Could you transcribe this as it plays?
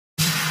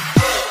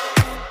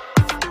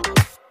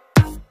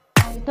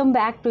Welcome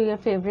back to your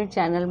favorite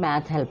channel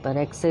Math Helper.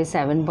 Exercise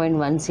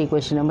 7.1c,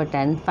 question number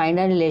 10. Find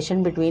a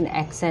relation between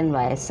x and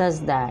y such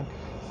that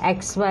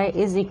xy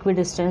is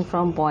equidistant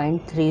from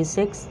point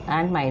 36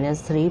 and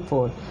minus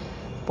 34.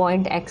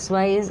 Point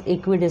xy is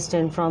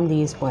equidistant from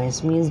these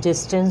points, means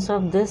distance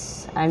of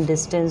this and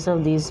distance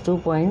of these 2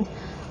 points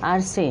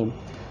are same.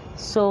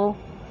 So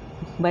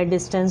by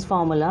distance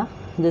formula,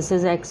 this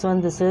is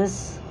x1, this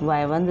is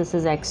y1, this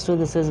is x2,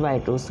 this is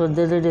y2. So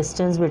the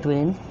distance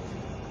between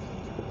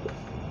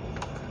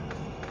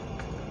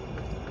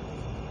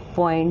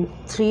point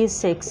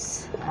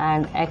 36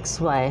 and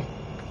xy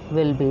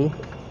will be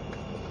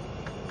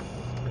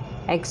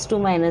x2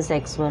 minus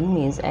x1,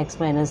 means x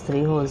minus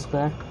 3 whole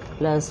square,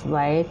 plus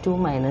y2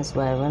 minus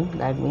y1,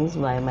 that means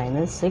y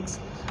minus 6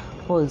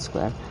 whole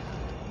square.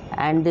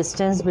 And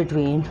distance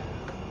between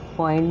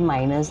point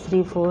minus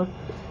 34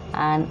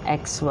 and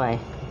xy.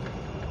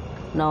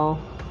 Now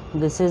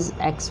this is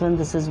x1,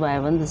 this is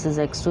y1, this is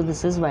x2,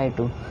 this is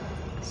y2.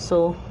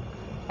 So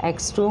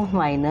x2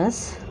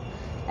 minus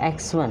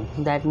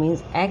x1, that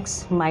means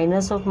x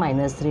minus of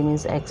minus 3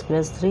 means x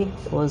plus 3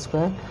 whole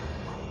square,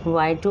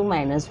 y2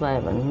 minus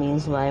y1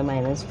 means y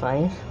minus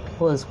 5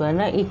 whole square.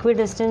 Now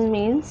equidistant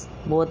means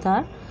both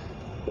are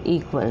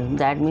equal,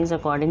 that means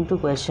according to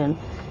question,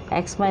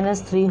 x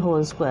minus 3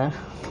 whole square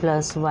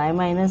plus y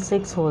minus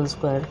 6 whole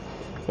square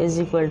is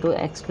equal to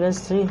x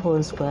plus 3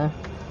 whole square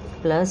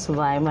plus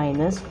y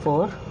minus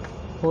 4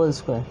 whole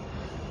square.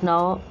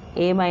 Now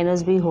a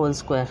minus b whole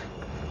square,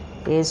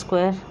 a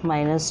square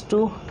minus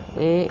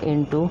 2a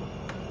into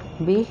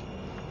b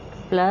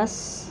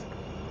plus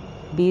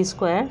b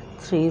square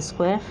 3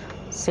 square,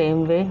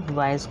 same way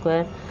y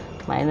square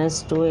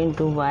minus 2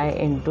 into y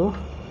into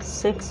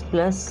 6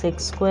 plus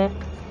 6 square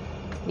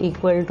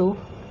equal to,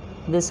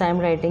 this I am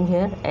writing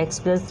here, x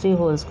plus 3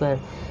 whole square,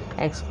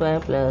 x square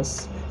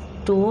plus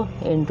 2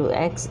 into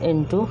x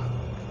into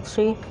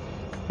 3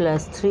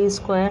 plus 3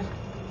 square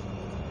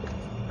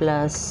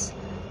plus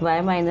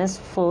y minus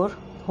 4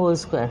 whole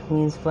square,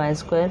 means y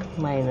square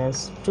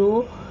minus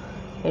 2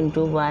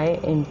 into y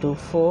into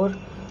 4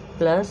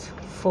 plus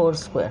 4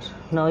 square.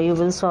 Now you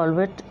will solve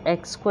it.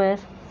 X square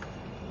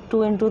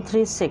 2 into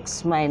 3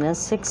 6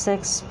 minus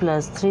 6x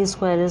plus 3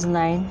 square is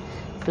 9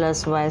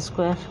 plus y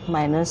square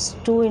minus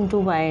 2 into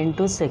y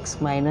into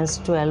 6 minus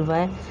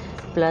 12y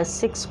plus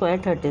 6 square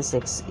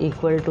 36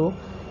 equal to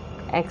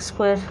x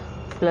square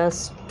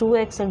plus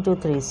 2x into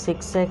 3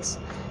 6x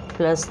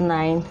plus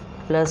 9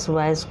 plus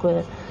y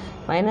square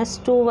minus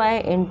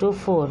 2y into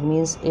 4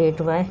 means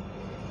 8y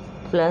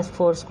plus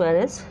 4 square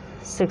is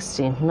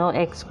 16. Now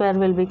x square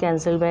will be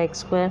cancelled by x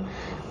square,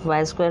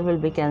 y square will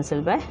be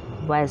cancelled by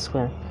y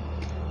square.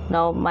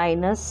 Now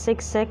minus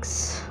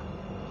 6x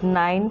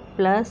 9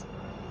 plus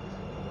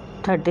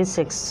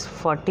 36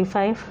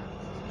 45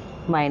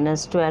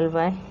 minus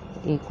 12y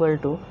equal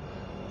to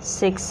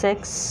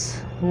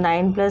 6x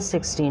 9 plus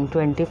 16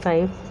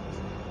 25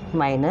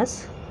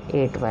 minus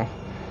 8y.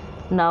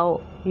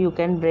 Now you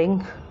can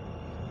bring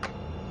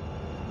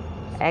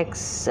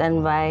x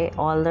and y,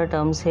 all the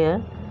terms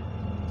here.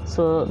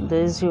 So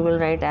this you will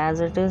write as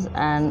it is,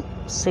 and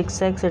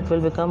 6x it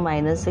will become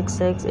minus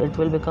 6x, it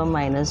will become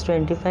minus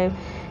 25,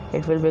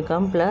 it will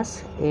become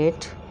plus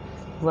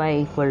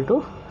 8y equal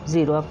to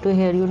 0. Up to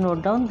here you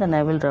note down, then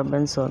I will rub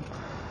and solve.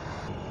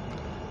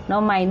 Now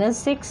minus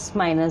 6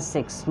 minus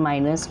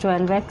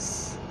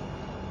 12x,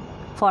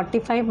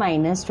 45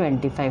 minus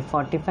 25,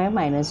 45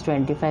 minus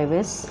 25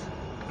 is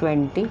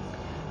 20,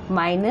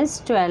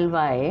 minus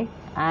 12y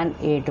and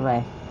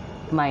 8y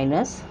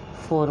minus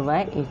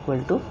 4y equal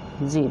to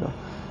 0.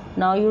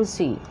 Now you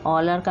see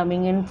all are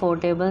coming in 4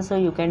 tables, so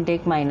you can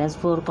take minus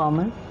 4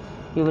 common.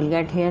 You will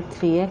get here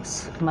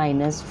 3x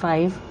minus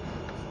 5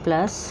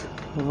 plus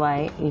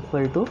y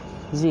equal to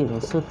 0.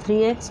 So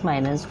 3x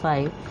minus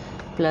 5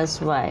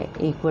 plus y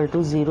equal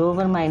to 0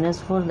 over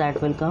minus 4,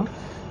 that will come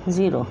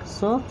 0.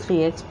 So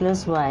 3x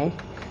plus y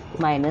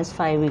minus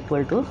 5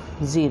 equal to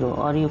 0,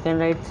 or you can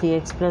write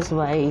 3x plus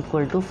y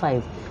equal to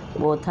 5.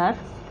 Both are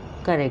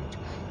correct.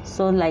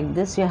 So like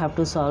this you have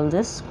to solve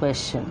this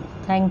question.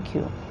 Thank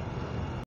you.